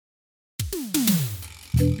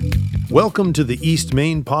Welcome to the East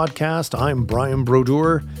Maine Podcast. I'm Brian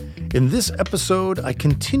Brodeur. In this episode, I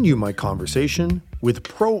continue my conversation with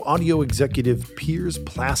Pro Audio executive Piers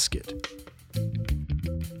Plaskett.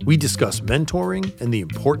 We discuss mentoring and the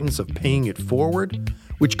importance of paying it forward,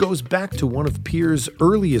 which goes back to one of Piers'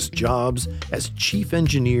 earliest jobs as chief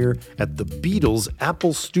engineer at the Beatles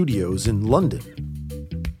Apple Studios in London.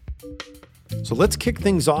 So let's kick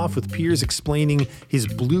things off with Piers explaining his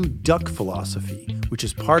Blue Duck philosophy, which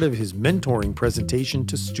is part of his mentoring presentation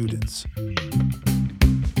to students.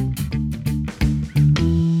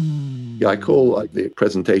 Yeah, I call the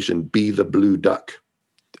presentation Be the Blue Duck.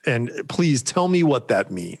 And please tell me what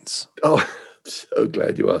that means. Oh, I'm so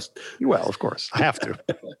glad you asked. Well, of course, I have to.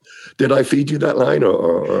 Did I feed you that line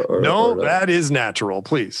or No, that is natural,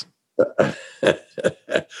 please.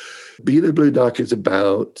 Be the Blue Duck is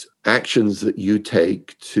about actions that you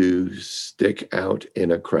take to stick out in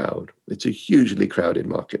a crowd. It's a hugely crowded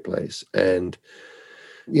marketplace. And,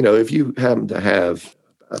 you know, if you happen to have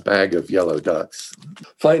a bag of yellow ducks,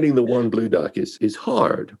 finding the one blue duck is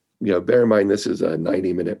hard. You know, bear in mind, this is a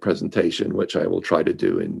 90-minute presentation, which I will try to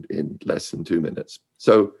do in less than 2 minutes.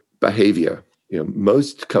 So behavior, you know,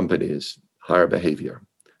 most companies hire behavior.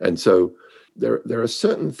 And so there are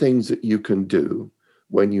certain things that you can do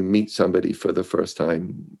when you meet somebody for the first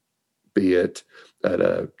time, be it at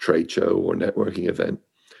a trade show or networking event.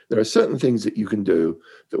 There are certain things that you can do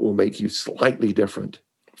that will make you slightly different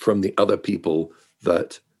from the other people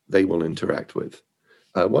that they will interact with.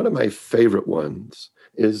 One of my favorite ones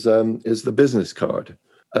is the business card.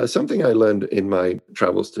 Something I learned in my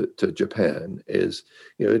travels to Japan is,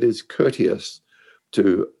 you know, it is courteous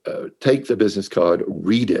to take the business card,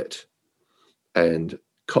 read it, and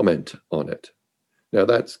comment on it. Now,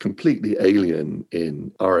 that's completely alien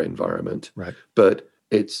in our environment, right? But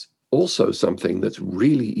it's also something that's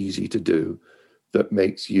really easy to do that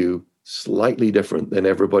makes you slightly different than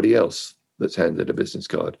everybody else that's handed a business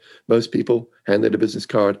card. Most people handed a business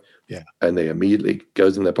card, and they immediately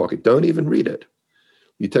goes in their pocket. Don't even read it.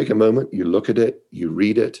 You take a moment, you look at it, you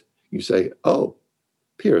read it, you say, "Oh,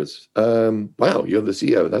 Piers, wow, you're the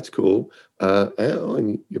CEO. That's cool.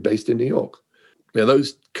 And you're based in New York." Now,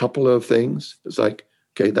 those couple of things, it's like,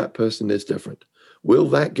 okay, that person is different. Will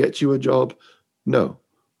that get you a job? No.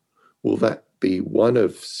 Will that be one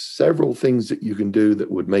of several things that you can do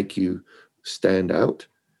that would make you stand out?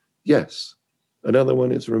 Yes. Another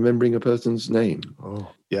one is remembering a person's name.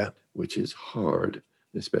 Oh, yeah. Which is hard,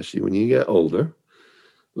 especially when you get older.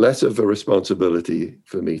 Less of a responsibility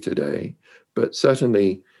for me today, but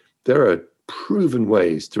certainly there are proven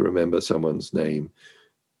ways to remember someone's name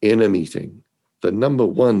in a meeting. The number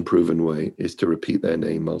one proven way is to repeat their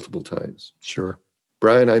name multiple times. Sure.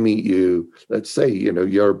 Brian, I meet you. Let's say, you know,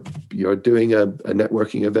 you're doing a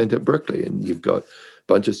networking event at Berkeley, and you've got a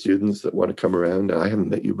bunch of students that want to come around. I haven't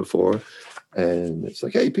met you before. And it's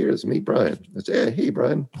like, "Hey, Piers, meet Brian." I say, "Hey,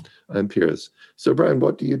 Brian, I'm Piers. So, Brian,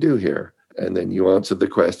 what do you do here?" And then you answer the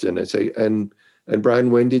question and say, and Brian,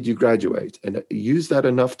 when did you graduate? And use that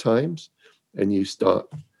enough times, and you start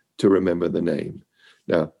to remember the name.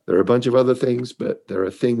 Now, there are a bunch of other things, but there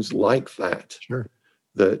are things like that, sure,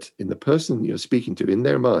 that in the person you're speaking to, in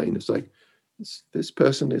their mind, it's like, this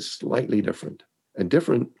person is slightly different. And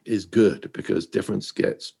different is good because difference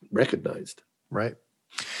gets recognized. Right.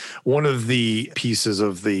 One of the pieces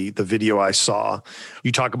of the video I saw,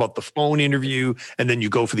 you talk about the phone interview, and then you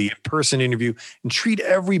go for the in-person interview and treat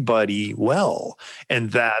everybody well.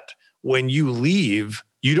 And that when you leave,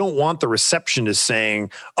 you don't want the receptionist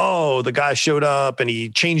saying, "Oh, the guy showed up and he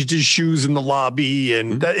changed his shoes in the lobby."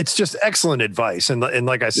 And that, it's just excellent advice. And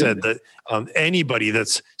like I said, that anybody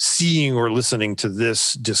that's seeing or listening to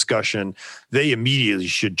this discussion, they immediately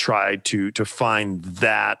should try to find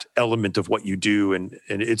that element of what you do. And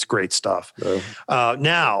it's great stuff.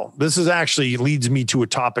 Now, this is actually leads me to a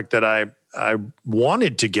topic that I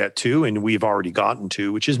wanted to get to, and we've already gotten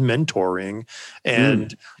to, which is mentoring.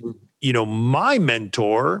 And you know, my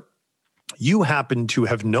mentor, you happen to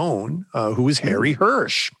have known, who is Harry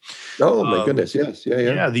Hirsch. Oh, my goodness. Yes. Yeah.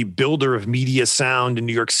 Yeah. The builder of media sound in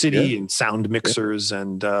New York City and sound mixers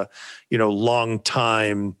and, you know,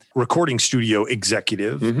 longtime recording studio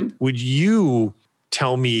executive. Would you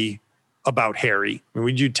tell me about Harry?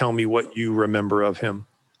 Would you tell me what you remember of him?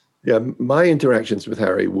 Yeah. My interactions with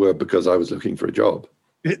Harry were because I was looking for a job.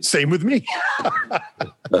 Same with me.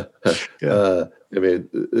 I mean,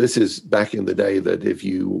 this is back in the day that if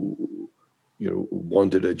you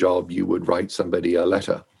wanted a job, you would write somebody a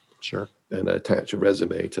letter. Sure. And attach a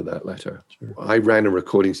resume to that letter. Sure. I ran a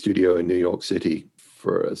recording studio in New York City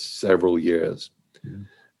for several years.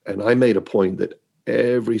 And I made a point that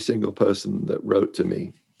every single person that wrote to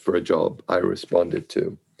me for a job, I responded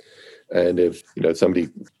to. And if somebody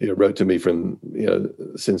wrote to me from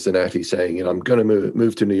Cincinnati saying, I'm going to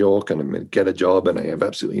move to New York and I'm going to get a job and I have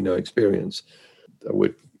absolutely no experience, I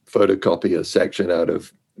would photocopy a section out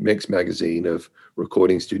of Mix magazine of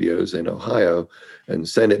recording studios in Ohio and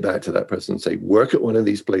send it back to that person and say, work at one of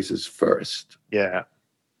these places first. Yeah.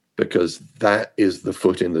 Because that is the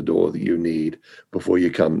foot in the door that you need before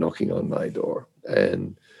you come knocking on my door.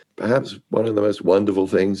 And perhaps one of the most wonderful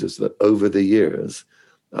things is that over the years,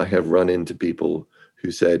 I have run into people who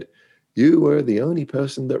said, you were the only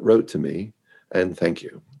person that wrote to me, and thank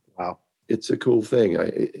you. Wow. It's a cool thing.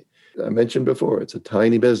 I mentioned before, it's a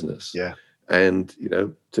tiny business. Yeah. And,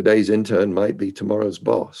 today's intern might be tomorrow's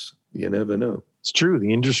boss. You never know. It's true.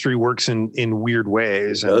 The industry works in weird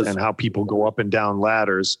ways and how people go up and down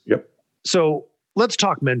ladders. Yep. So let's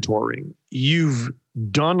talk mentoring. You've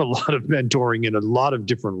done a lot of mentoring in a lot of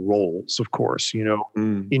different roles, of course,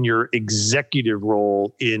 in your executive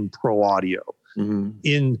role in pro audio,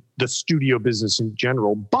 in the studio business in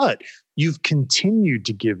general, but you've continued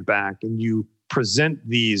to give back and you present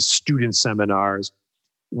these student seminars.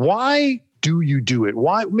 Why do you do it?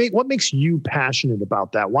 What makes you passionate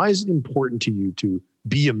about that? Why is it important to you to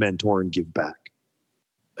be a mentor and give back?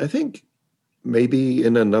 I think maybe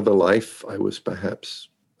in another life, I was perhaps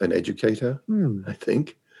an educator. I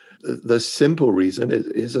think the simple reason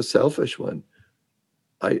is a selfish one.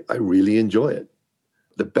 I really enjoy it.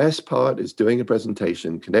 The best part is doing a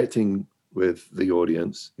presentation, connecting with the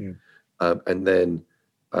audience, and then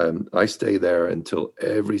I stay there until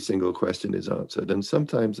every single question is answered. And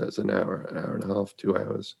sometimes that's an hour and a half, 2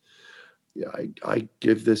 hours. Yeah, I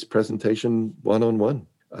give this presentation one-on-one.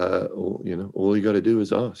 All you got to do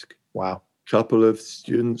is ask. Wow. Couple of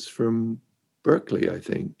students from Berkeley, I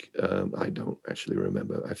think, I don't actually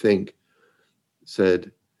remember, I think,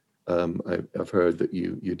 said, I've heard that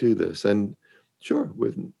you do this. And sure,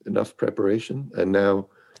 with enough preparation. And now,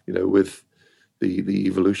 with the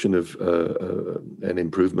evolution of an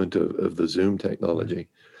improvement of the Zoom technology.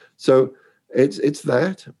 So it's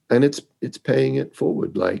that, and it's paying it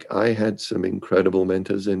forward. Like I had some incredible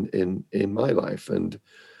mentors in my life. And,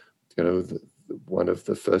 one of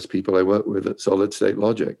the first people I worked with at Solid State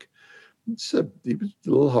Logic, he was a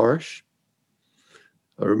little harsh.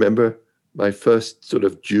 I remember my first sort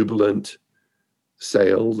of jubilant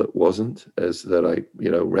sale that wasn't, as that I,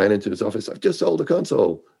 ran into his office. I've just sold a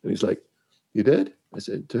console. And he's like, you did? I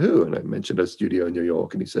said, to who? And I mentioned a studio in New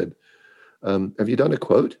York. And he said, have you done a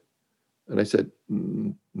quote? And I said,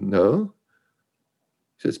 no.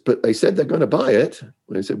 He says, but they said they're going to buy it.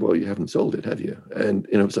 And I said, well, you haven't sold it, have you? And,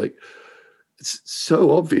 it's like, it's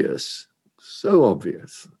so obvious.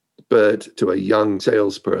 But to a young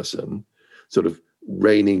salesperson, sort of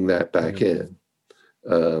reining that back in.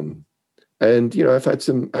 And, I've had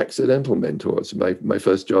some accidental mentors. My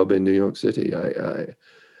first job in New York City,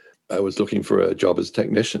 I was looking for a job as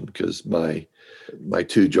technician because my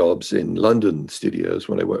two jobs in London studios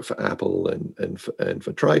when I worked for Apple and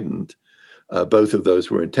for Trident, both of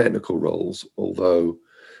those were in technical roles, although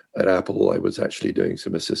at Apple I was actually doing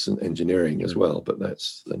some assistant engineering as well, but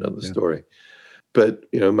that's another story. But,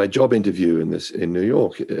 my job interview in New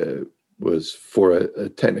York was for a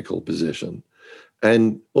technical position.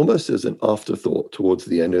 And almost as an afterthought towards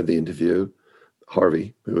the end of the interview,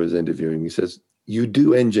 Harvey, who was interviewing me, says, you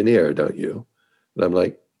do engineer, don't you? And I'm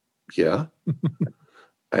like, yeah.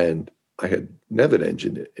 And I had never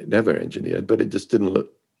engineered, but it just didn't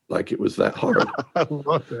look like it was that hard. I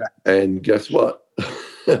love that. And guess what?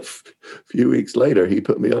 A few weeks later, he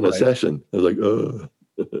put me on a session. I was like, oh.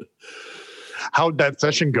 How'd that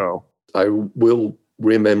session go? I will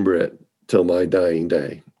remember it till my dying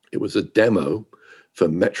day. It was a demo for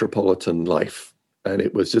Metropolitan Life. And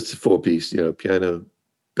it was just a 4-piece, piano,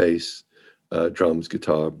 bass, drums,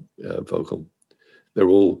 guitar, vocal. They're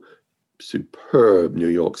all superb New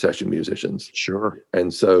York session musicians. Sure.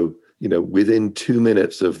 And so, within 2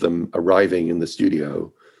 minutes of them arriving in the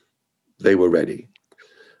studio, they were ready.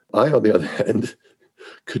 I, on the other hand,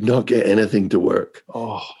 could not get anything to work.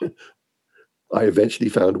 Oh. I eventually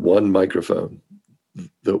found one microphone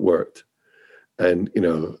that worked. And,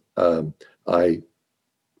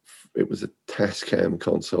 it was a Tascam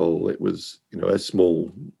console. It was, a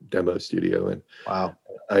small demo studio. And wow.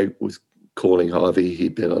 I was calling Harvey.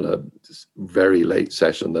 He'd been on a very late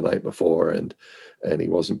session the night before and he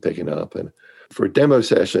wasn't picking up. And for a demo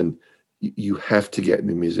session, you have to get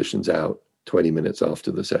the musicians out 20 minutes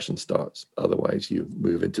after the session starts. Otherwise, you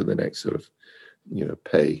move into the next sort of,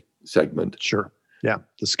 pay segment. Sure. Yeah.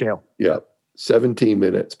 The scale. Yeah. 17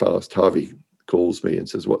 minutes past, Harvey calls me and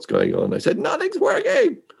says, "What's going on?" I said, "Nothing's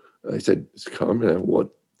working." I said, "Carmen, what?"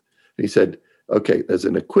 He said, "Okay, there's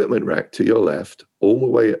an equipment rack to your left. All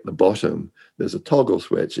the way at the bottom, there's a toggle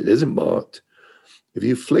switch. It isn't marked. If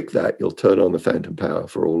you flick that, you'll turn on the phantom power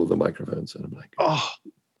for all of the microphones." And I'm like, oh,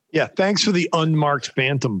 yeah. Thanks for the unmarked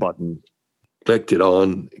phantom button. Clicked it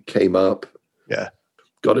on, it came up. Yeah.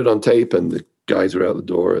 Got it on tape, and the guys were out the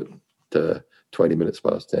door at 20 minutes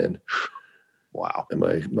past 10. Wow. And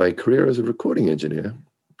my career as a recording engineer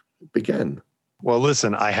began. Well,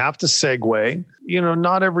 listen, I have to segue.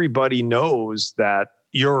 Not everybody knows that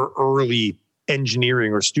your early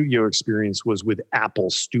engineering or studio experience was with Apple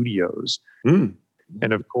Studios. Mm.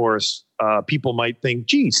 And of course, people might think,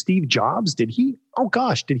 gee, Steve Jobs, did he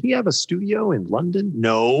have a studio in London?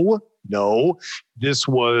 No. This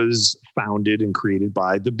was founded and created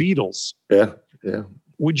by the Beatles. Yeah.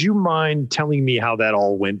 Would you mind telling me how that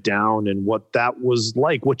all went down and what that was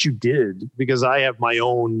like, what you did? Because I have my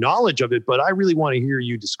own knowledge of it, but I really want to hear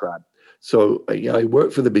you describe. So I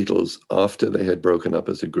worked for the Beatles after they had broken up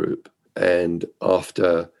as a group, and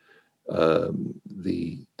after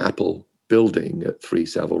the Apple building at 3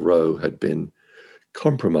 Savile Row had been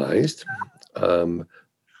compromised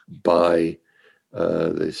by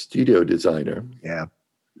the studio designer. Yeah.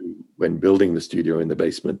 When building the studio in the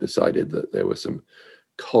basement, decided that there were some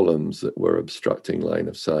columns that were obstructing line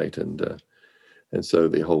of sight, and so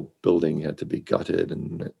the whole building had to be gutted,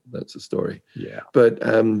 and that's the story. Yeah. But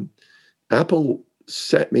Apple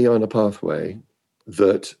set me on a pathway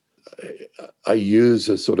that I use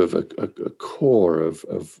as sort of a core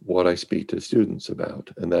of what I speak to students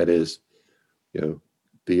about, and that is,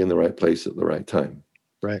 be in the right place at the right time.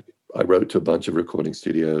 Right. I wrote to a bunch of recording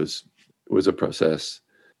studios. It was a process.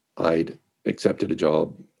 I'd accepted a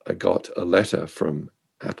job. I got a letter from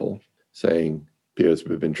Apple saying, "Piers,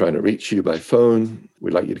 we've been trying to reach you by phone.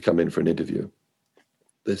 We'd like you to come in for an interview."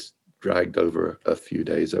 This dragged over a few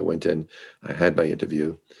days. I went in, I had my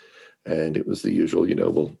interview, and it was the usual,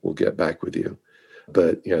 we'll get back with you.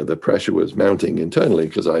 But, the pressure was mounting internally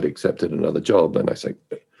because I'd accepted another job. And I said,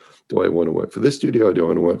 do I want to work for this studio or do I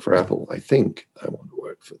want to work for Apple? I think I want to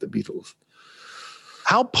work for the Beatles.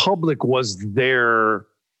 How public was their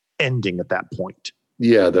ending at that point?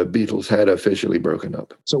 Yeah, the Beatles had officially broken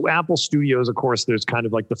up. So Apple Studios, of course, there's kind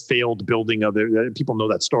of like the failed building of it. People know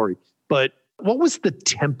that story. But what was the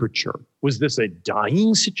temperature? Was this a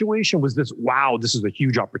dying situation? Was this, wow, this is a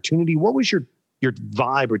huge opportunity? What was your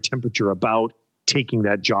vibe or temperature about taking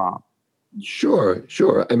that job? Sure.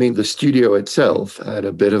 I mean, the studio itself had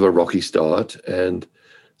a bit of a rocky start, and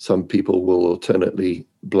some people will alternately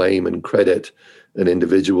blame and credit an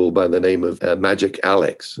individual by the name of Magic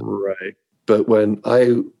Alex. Right. But when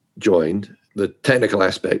I joined, the technical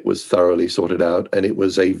aspect was thoroughly sorted out, and it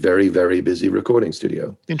was a very, very busy recording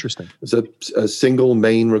studio. Interesting. It's a single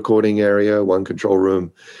main recording area, one control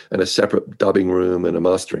room, and a separate dubbing room and a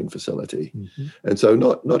mastering facility. Mm-hmm. And so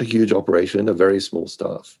not a huge operation, a very small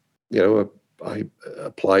staff. I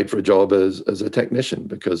applied for a job as a technician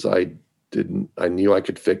because I knew I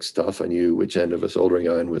could fix stuff. I knew which end of a soldering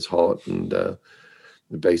iron was hot, and the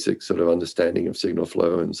basic sort of understanding of signal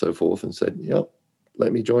flow and so forth, and said,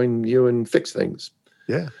 let me join you and fix things.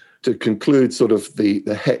 Yeah. To conclude sort of the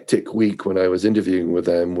hectic week when I was interviewing with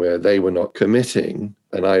them where they were not committing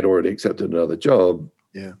and I'd already accepted another job.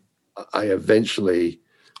 Yeah. I eventually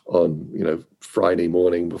on, Friday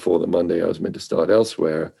morning before the Monday I was meant to start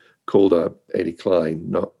elsewhere, called up Eddie Klein,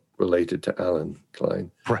 not related to Alan Klein.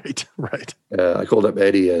 Right. I called up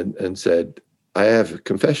Eddie and said, I have a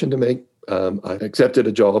confession to make. I accepted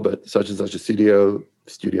a job at such and such a studio.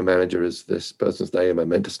 Studio manager is this person's name. I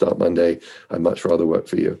meant to start Monday. I'd much rather work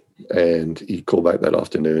for you. And he called back that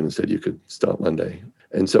afternoon and said you could start Monday.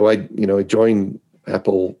 And so I joined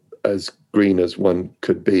Apple as green as one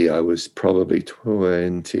could be. I was probably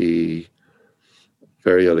 20,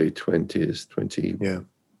 very early 20s,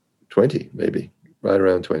 20 maybe, right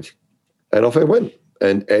around 20. And off I went.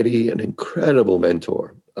 And Eddie, an incredible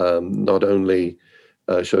mentor, not only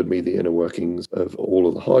showed me the inner workings of all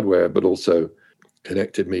of the hardware, but also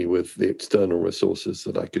connected me with the external resources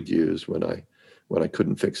that I could use when I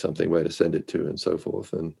couldn't fix something, where to send it to and so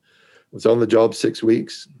forth. And I was on the job 6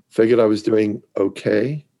 weeks, figured I was doing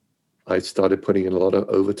okay. I started putting in a lot of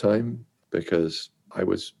overtime because I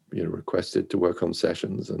was requested to work on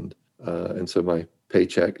sessions. And so my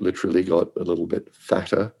paycheck literally got a little bit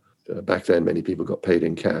fatter. Back then, many people got paid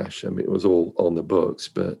in cash. I mean, it was all on the books,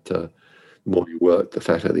 but the more you worked, the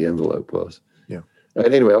fatter the envelope was. Yeah.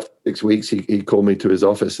 And anyway, after 6 weeks, he called me to his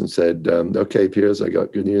office and said, okay, Piers, I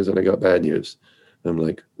got good news and I got bad news. I'm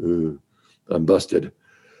like, ooh, I'm busted.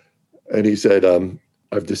 And he said,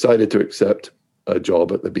 I've decided to accept a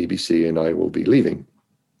job at the BBC and I will be leaving.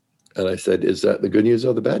 And I said, is that the good news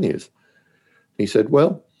or the bad news? He said,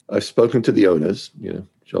 well, I've spoken to the owners,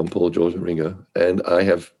 John Paul, George and Ringo, and I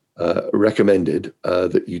have recommended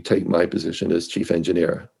that you take my position as chief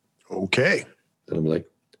engineer. Okay. And I'm like,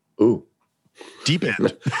 ooh. Deep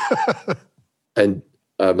end. And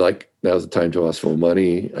I'm like, now's the time to ask for more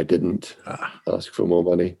money. I didn't ask for more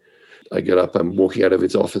money. I get up, I'm walking out of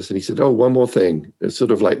his office, and he said, oh, one more thing. It's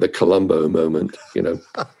sort of like the Columbo moment, I'm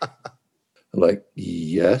like,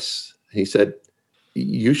 yes. He said,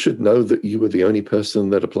 you should know that you were the only person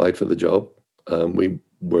that applied for the job. We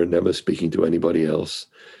were never speaking to anybody else.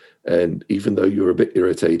 And even though you were a bit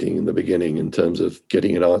irritating in the beginning in terms of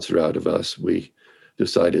getting an answer out of us, we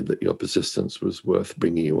decided that your persistence was worth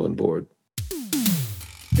bringing you on board.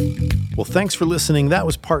 Well, thanks for listening. That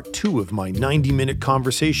was part 2 of my 90-minute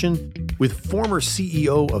conversation with former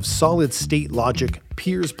CEO of Solid State Logic,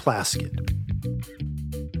 Piers Plaskett.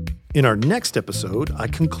 In our next episode, I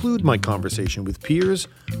conclude my conversation with Piers,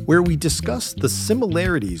 where we discuss the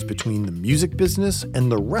similarities between the music business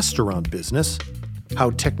and the restaurant business,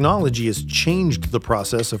 how technology has changed the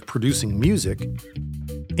process of producing music,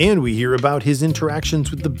 and we hear about his interactions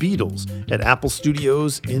with the Beatles at Apple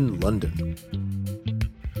Studios in London.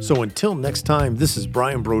 So until next time, this is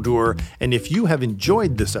Brian Brodeur, and if you have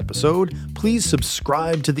enjoyed this episode, please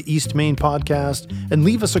subscribe to the East Main Podcast and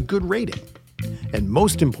leave us a good rating. And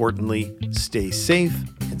most importantly, stay safe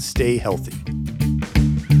and stay healthy.